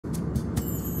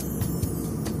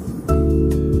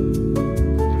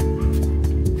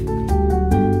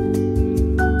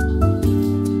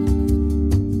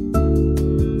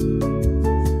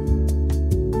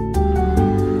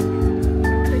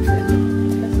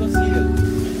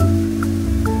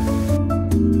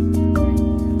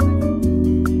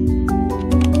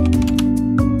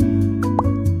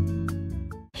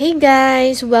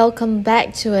guys, welcome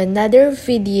back to another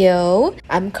video.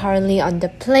 I'm currently on the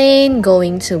plane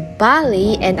going to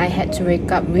Bali and I had to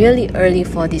wake up really early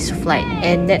for this flight,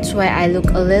 and that's why I look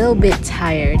a little bit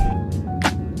tired.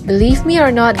 Believe me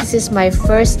or not, this is my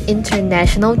first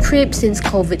international trip since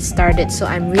COVID started, so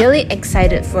I'm really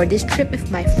excited for this trip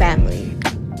with my family.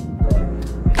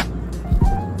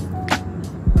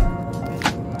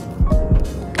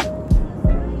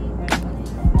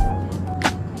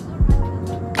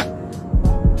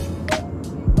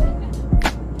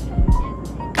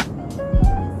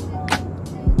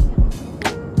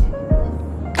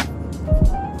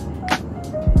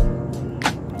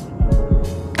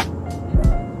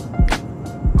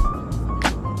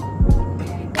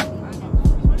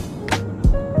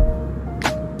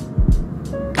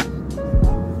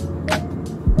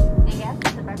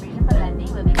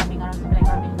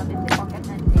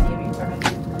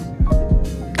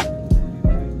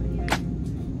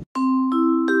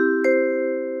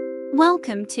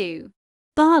 Welcome to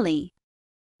Bali.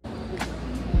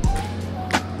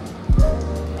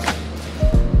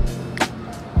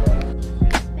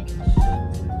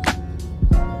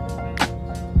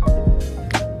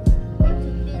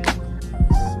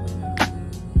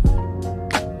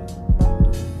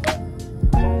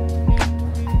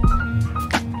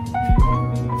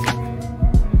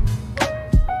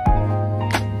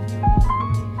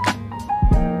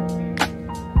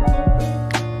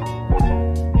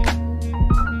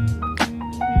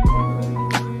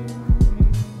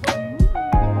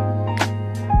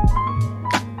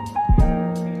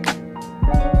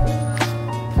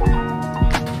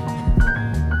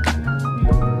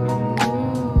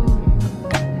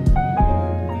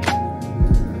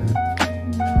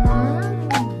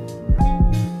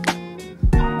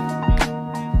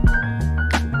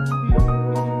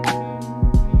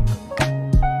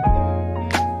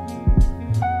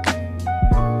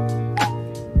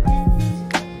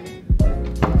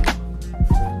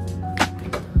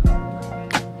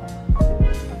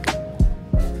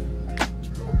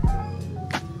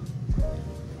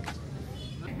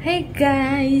 Hey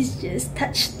guys, just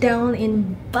touched down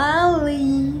in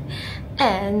Bali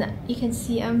and you can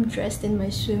see I'm dressed in my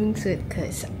swimming suit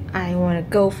because I want to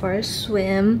go for a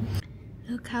swim.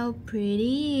 Look how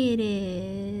pretty it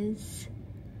is.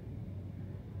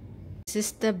 This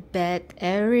is the bed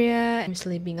area. I'm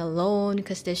sleeping alone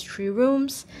because there's 3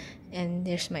 rooms and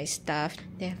there's my stuff.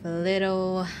 They have a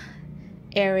little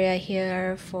area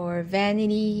here for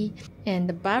vanity, and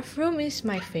the bathroom is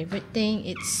my favorite thing.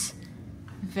 It's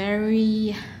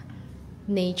very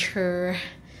nature,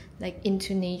 like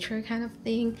into nature kind of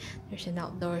thing. There's an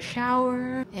outdoor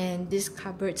shower and these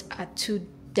cupboards are to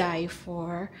die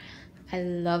for. I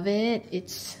love it.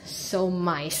 It's so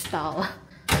my style.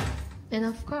 And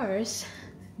of course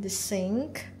the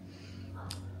sink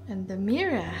and the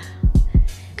mirror.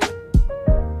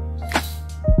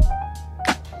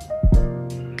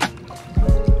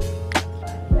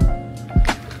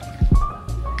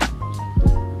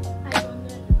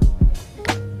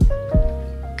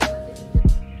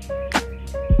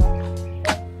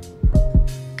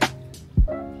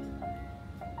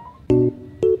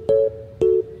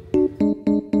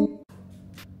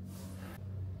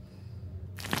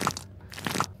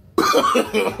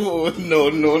 Oh,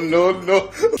 no.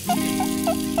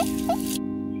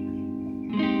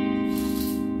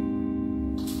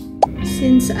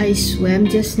 Since I swam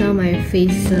just now, my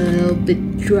face is a little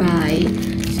bit dry,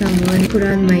 so I'm going to put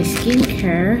on my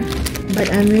skincare.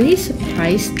 But I'm really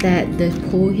surprised that the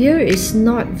pool here is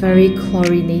not very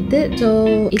chlorinated,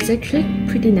 so it's actually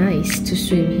pretty nice to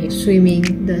swim here.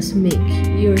 Swimming does make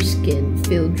your skin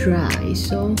feel dry,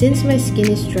 so since my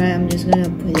skin is dry, I'm just gonna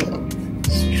put it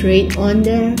straight on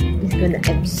there. It's gonna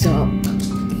absorb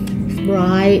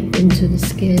right into the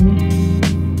skin.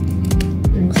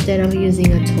 Instead of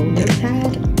using a toner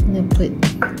pad, I'm gonna put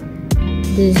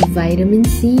this vitamin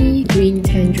C, green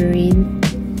tangerine,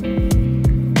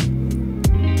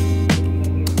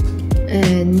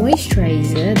 and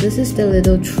moisturizer. This is the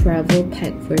little travel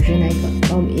pack version I got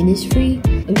from Innisfree.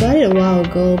 I got it a while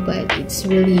ago, but it's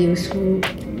really useful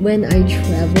when I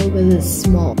travel because it's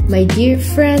small. My dear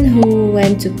friend who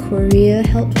went to Korea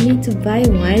helped me to buy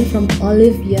one from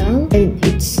Olive Young, and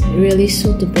it's really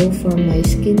suitable for my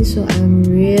skin, so I'm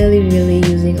really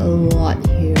using a lot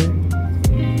here.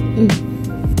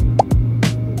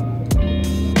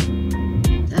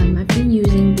 I've been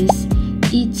using this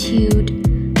Etude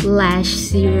lash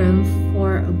serum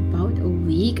for about a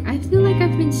week. I feel like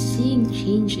I've been seeing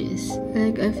changes.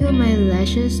 Like I feel my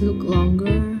lashes look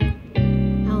longer.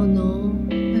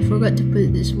 forgot to put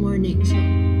it this morning, so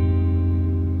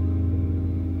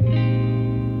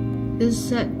The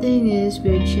sad thing is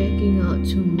we're checking out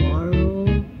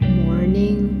tomorrow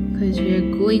morning because we're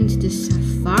going to the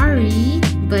safari.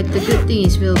 But the good thing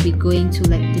is we'll be going to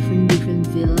like different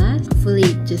villas. Hopefully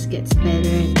it just gets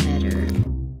better and better.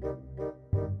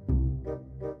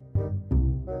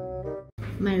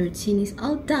 My routine is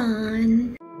all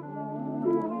done.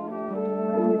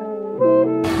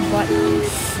 Bought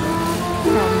this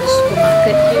from the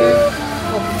supermarket here.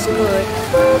 Hope it's good.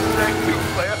 Thank you,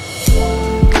 player.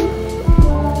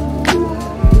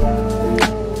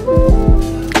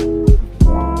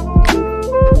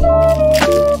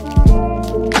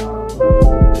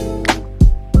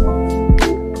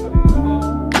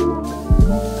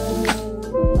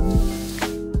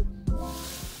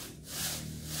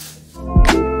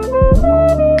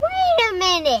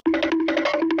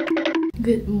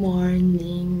 Good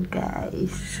morning,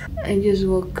 guys. I just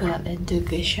woke up and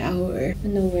took a shower.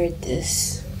 I'm gonna wear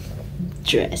this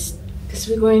dress because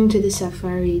we're going to the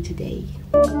safari today.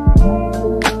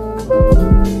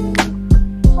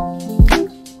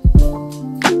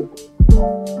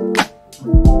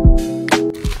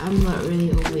 I'm not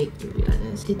really awake, to be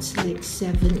honest. It's like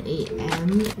 7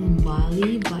 AM in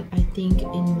Bali, but I think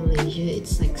in Malaysia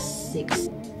it's like 6.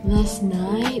 Last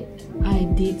night, I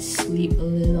did sleep a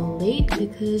little late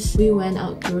because we went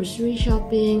out grocery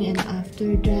shopping, and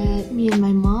after that, me and my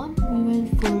mom, we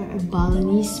went for a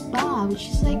Balinese spa,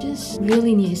 which is like just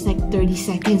really near. It's like 30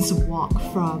 seconds walk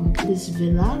from this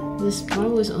villa. The spa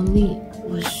was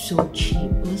so cheap.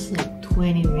 It was like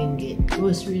 20 ringgit. It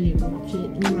was really worth it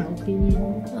in my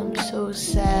opinion. I'm so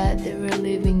sad that we're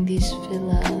leaving this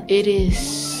villa. It is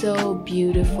so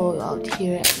beautiful out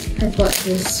here. I bought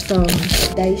this from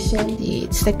Dyson.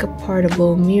 It's like a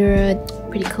portable mirror.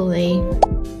 Pretty cool, eh?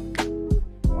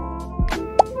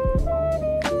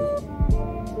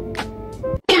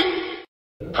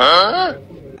 Huh?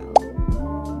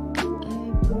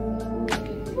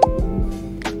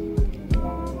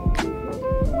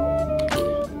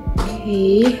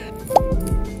 Okay.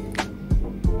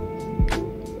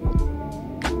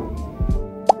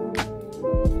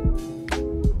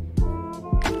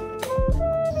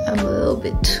 I'm a little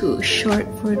bit too short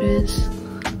for this.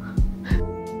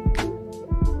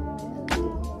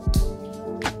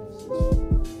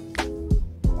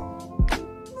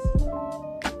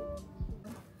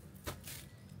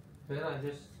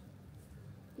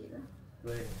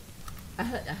 I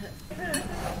heard.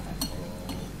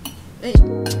 Hey.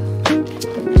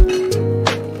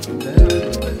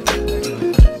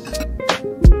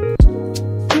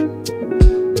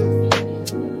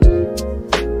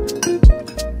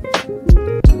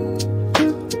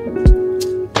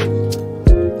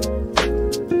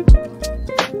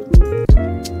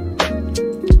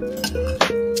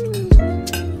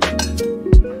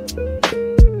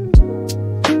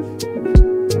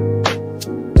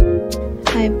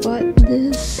 I bought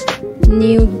this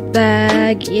new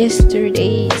bag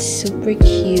yesterday. It's super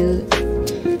cute.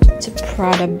 It's a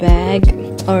Prada bag,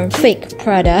 or fake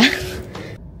Prada.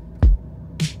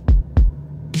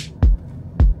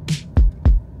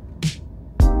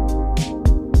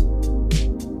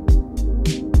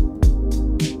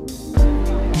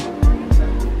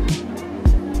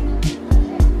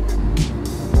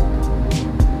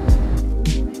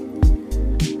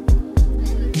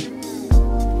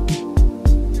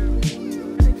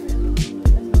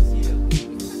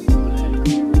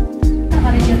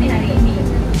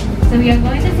 So we are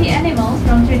going to see animals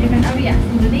from 3 different areas: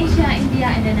 Indonesia, India,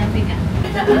 and then Africa.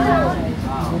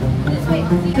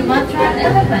 Sumatra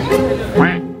elephant.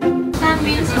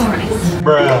 Sandwich forest.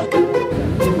 Bruh.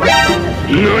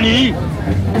 Nani?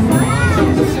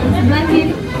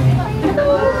 Blanket.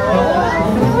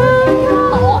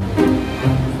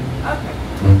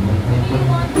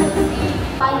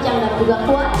 Panjang dan juga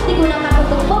kuat digunakan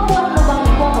untuk membuat lubang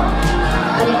di pohon.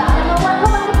 Mereka akan membuat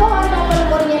lubang di pohon dan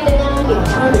melumurnya dengan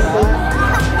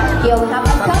Here we have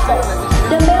a couple.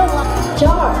 The male one,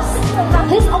 George.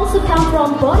 He's also come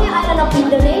from Bali Island of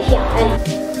Indonesia and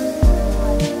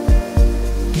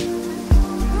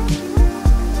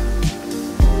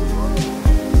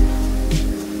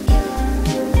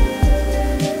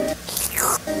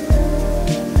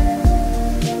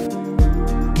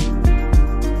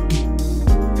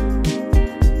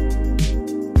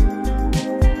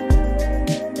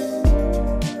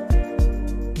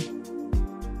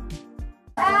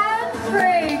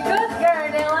Good girl,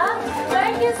 Della.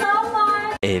 Thank you so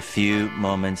much. A few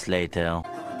moments later.